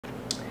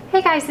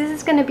Hey guys, this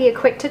is going to be a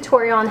quick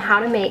tutorial on how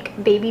to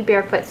make baby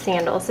barefoot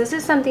sandals. This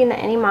is something that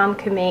any mom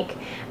can make.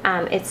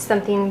 It's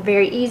something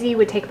very easy,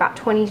 would take about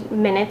 20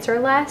 minutes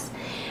or less.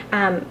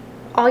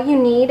 All you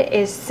need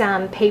is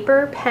some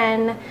paper,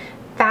 pen,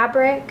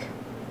 fabric,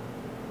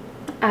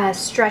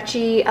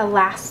 stretchy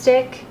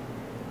elastic,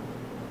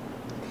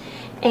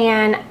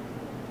 and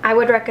I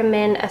would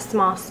recommend a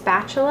small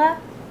spatula,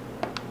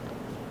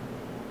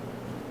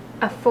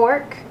 a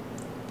fork,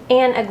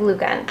 and a glue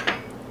gun,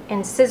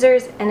 and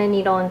scissors and a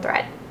needle and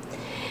thread.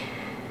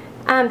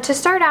 To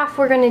start off,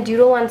 we're going to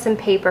doodle on some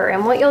paper,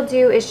 and what you'll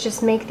do is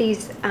just make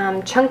these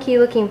chunky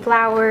looking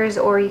flowers,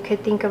 or you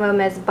could think of them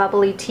as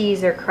bubbly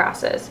T's or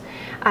crosses.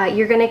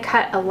 You're going to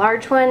cut a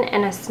large one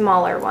and a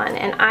smaller one,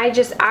 and I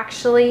just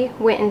actually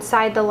went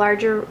inside the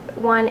larger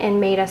one and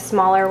made a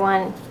smaller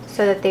one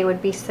so that they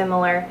would be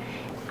similar.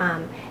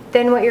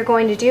 Then what you're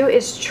going to do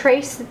is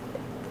trace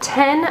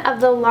 10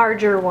 of the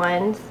larger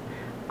ones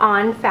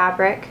on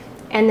fabric,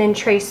 and then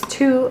trace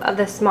 2 of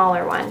the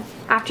smaller one.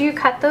 After you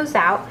cut those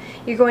out,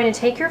 you're going to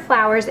take your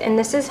flowers, and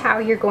this is how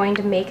you're going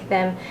to make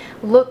them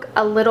look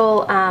a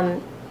little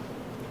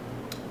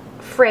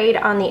frayed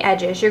on the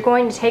edges. You're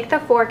going to take the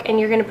fork and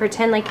you're going to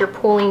pretend like you're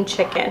pulling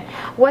chicken.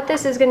 What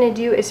this is going to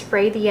do is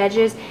fray the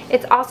edges.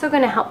 It's also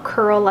going to help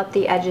curl up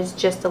the edges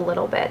just a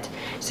little bit.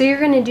 So you're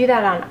going to do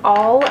that on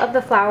all of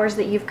the flowers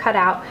that you've cut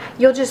out.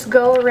 You'll just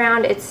go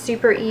around. It's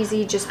super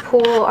easy. Just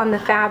pull on the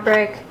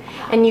fabric,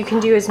 and you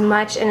can do as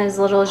much and as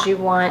little as you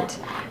want,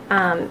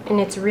 and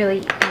it's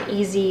really an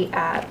easy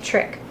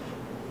trick.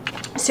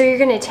 So you're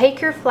going to take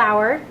your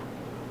flower,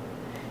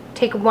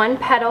 take one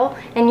petal,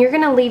 and you're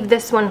going to leave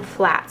this one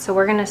flat. So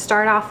we're going to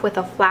start off with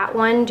a flat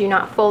one. Do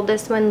not fold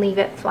this one, leave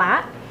it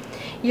flat.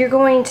 You're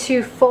going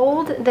to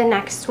fold the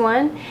next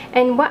one,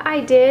 and what I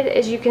did,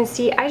 as you can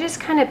see, I just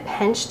kind of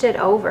pinched it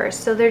over,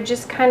 so they're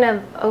just kind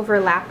of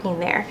overlapping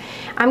there.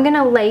 I'm going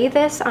to lay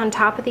this on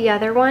top of the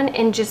other one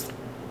and just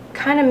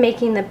kind of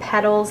making the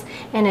petals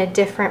in a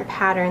different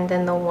pattern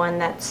than the one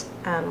that's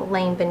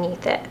laying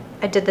beneath it.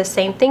 I did the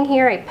same thing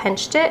here. I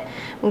pinched it.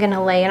 I'm going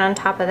to lay it on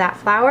top of that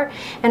flower,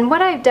 and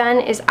what I've done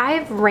is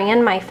I've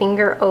ran my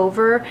finger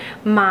over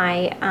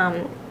my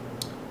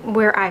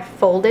where I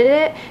folded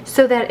it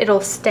so that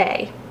it'll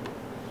stay.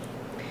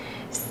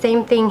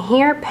 Same thing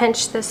here.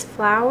 Pinch this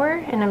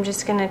flower, and I'm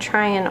just going to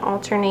try and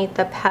alternate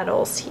the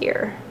petals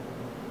here.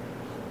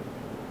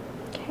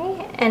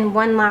 Okay, and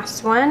one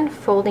last one,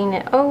 folding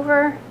it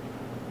over.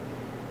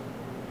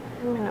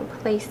 I'm going to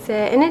place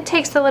it, and it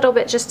takes a little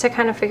bit just to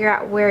kind of figure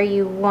out where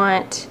you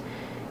want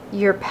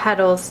your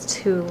petals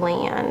to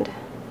land.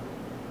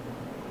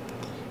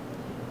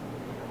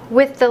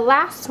 With the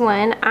last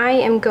one, I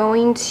am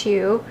going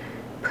to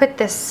put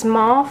this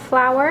small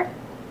flower,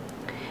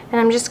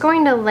 and I'm just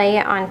going to lay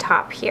it on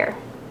top here.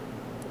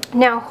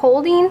 Now,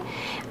 holding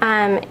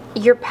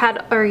your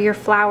petal or your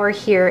flower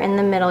here in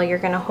the middle, you're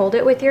going to hold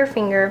it with your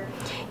finger.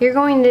 You're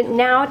going to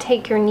now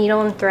take your needle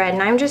and thread,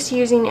 and I'm just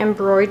using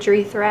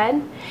embroidery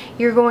thread.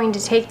 You're going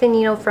to take the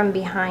needle from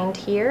behind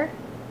here,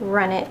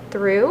 run it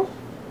through.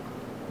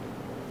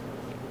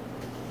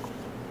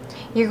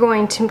 You're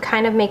going to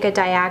kind of make a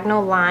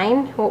diagonal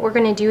line. What we're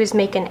going to do is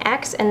make an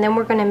X, and then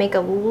we're going to make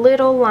a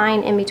little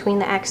line in between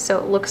the X so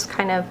it looks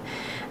kind of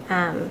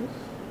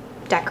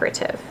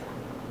decorative.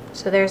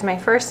 So there's my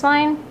first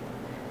line,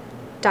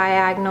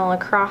 diagonal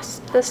across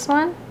this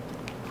one.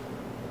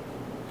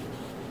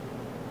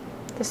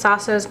 This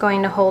also is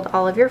going to hold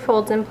all of your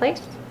folds in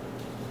place.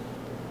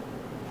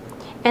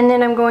 And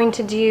then I'm going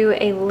to do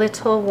a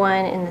little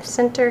one in the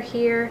center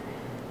here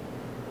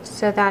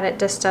so that it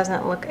just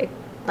doesn't look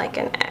like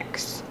an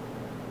X.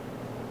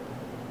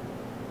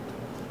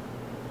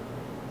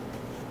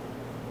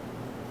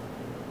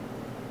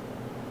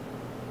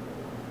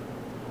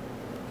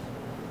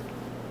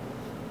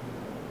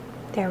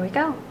 There we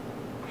go.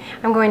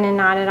 I'm going to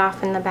knot it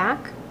off in the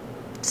back,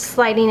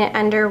 sliding it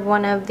under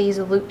one of these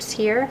loops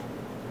here.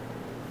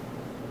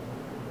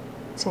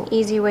 It's an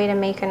easy way to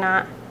make a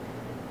knot.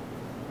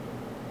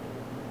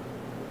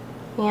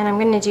 And I'm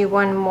going to do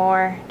one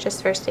more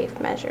just for safe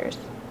measures.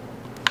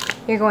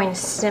 You're going to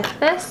snip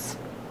this.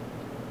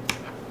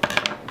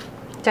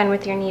 Done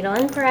with your needle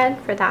and thread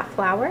for that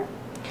flower.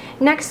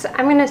 Next,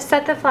 I'm going to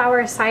set the flower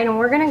aside, and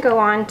we're going to go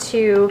on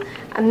to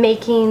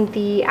making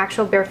the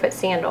actual barefoot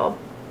sandal.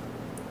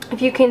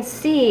 If you can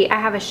see, I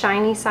have a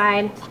shiny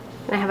side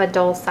and I have a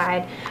dull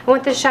side. I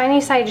want the shiny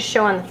side to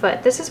show on the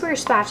foot. This is where your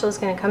spatula is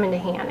going to come into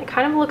hand. It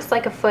kind of looks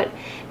like a foot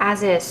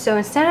as is. So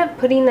instead of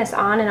putting this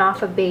on and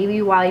off a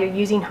baby while you're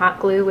using hot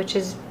glue, which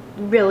is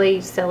really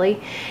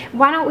silly,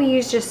 why don't we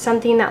use just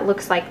something that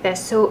looks like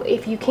this? So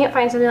if you can't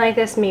find something like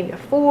this, maybe a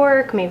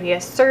fork, maybe a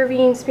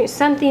serving spoon,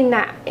 something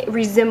that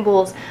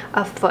resembles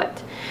a foot.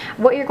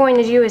 What you're going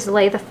to do is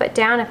lay the foot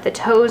down. If the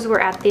toes were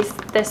at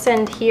this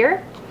end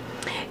here,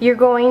 you're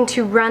going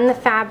to run the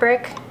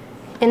fabric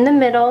in the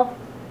middle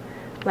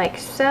like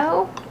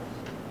so.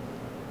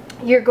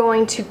 You're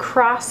going to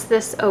cross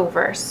this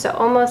over, so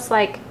almost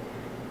like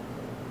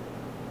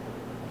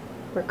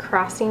we're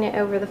crossing it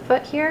over the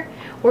foot here.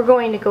 We're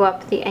going to go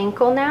up the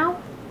ankle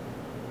now,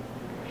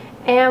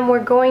 And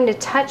we're going to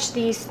touch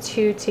these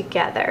two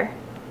together.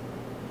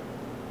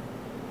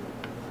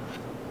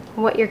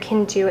 What you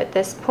can do at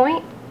this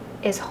point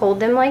is hold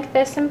them like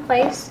this in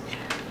place,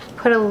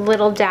 put a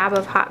little dab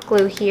of hot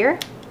glue here.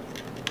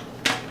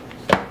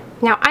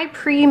 Now I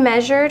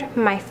pre-measured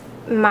my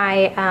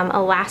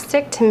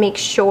elastic to make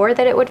sure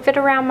that it would fit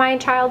around my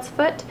child's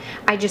foot.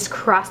 I just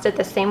crossed it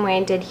the same way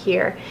I did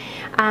here.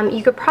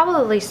 You could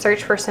probably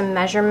search for some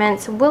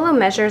measurements. Willow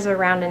measures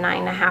around a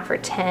 9.5 or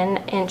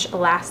 10-inch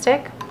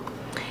elastic.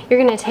 You're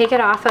going to take it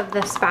off of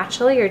the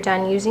spatula. You're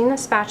done using the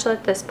spatula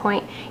at this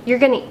point. You're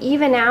going to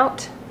even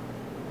out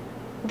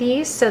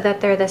these so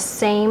that they're the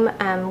same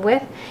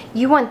width.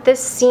 You want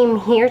this seam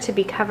here to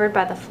be covered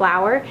by the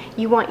flower.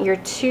 You want your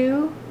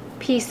two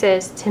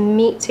pieces to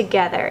meet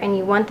together, and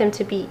you want them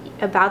to be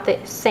about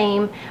the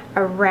same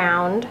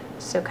around,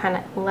 so kind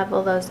of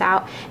level those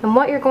out. And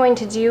what you're going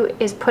to do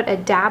is put a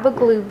dab of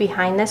glue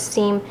behind this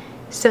seam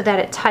so that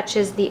it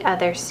touches the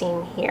other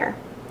seam here.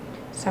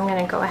 So I'm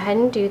going to go ahead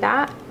and do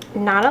that.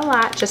 Not a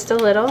lot, just a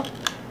little.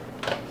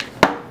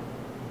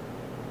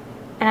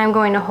 And I'm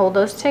going to hold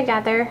those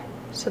together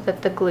so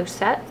that the glue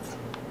sets.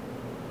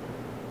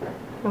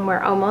 And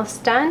we're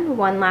almost done.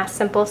 One last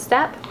simple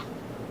step.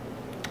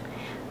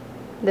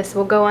 This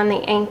will go on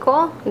the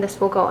ankle, this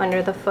will go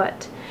under the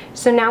foot.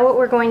 So now what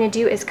we're going to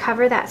do is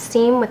cover that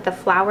seam with the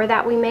flower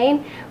that we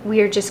made. We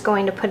are just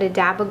going to put a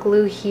dab of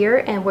glue here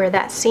and where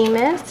that seam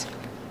is.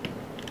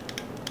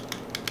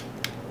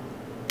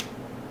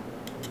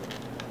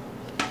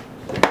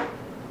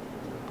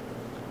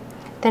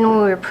 Then we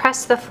will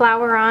press the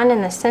flower on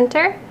in the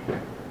center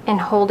and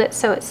hold it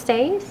so it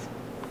stays.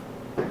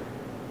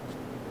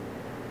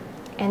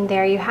 And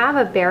there you have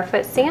a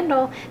barefoot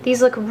sandal.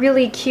 These look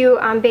really cute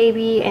on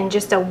baby and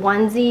just a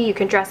onesie. You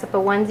can dress up a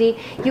onesie.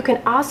 You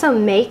can also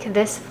make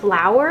this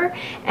flower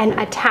and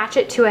attach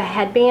it to a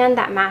headband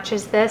that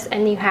matches this,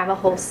 and you have a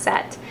whole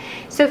set.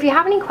 So if you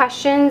have any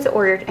questions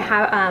or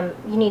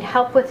you need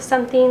help with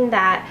something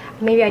that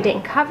maybe I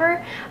didn't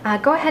cover,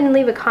 go ahead and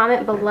leave a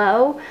comment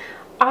below.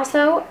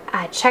 Also,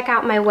 check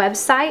out my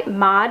website,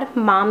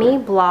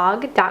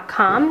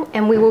 modmommyblog.com,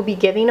 and we will be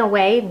giving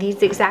away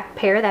these exact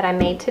pair that I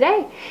made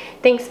today.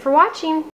 Thanks for watching.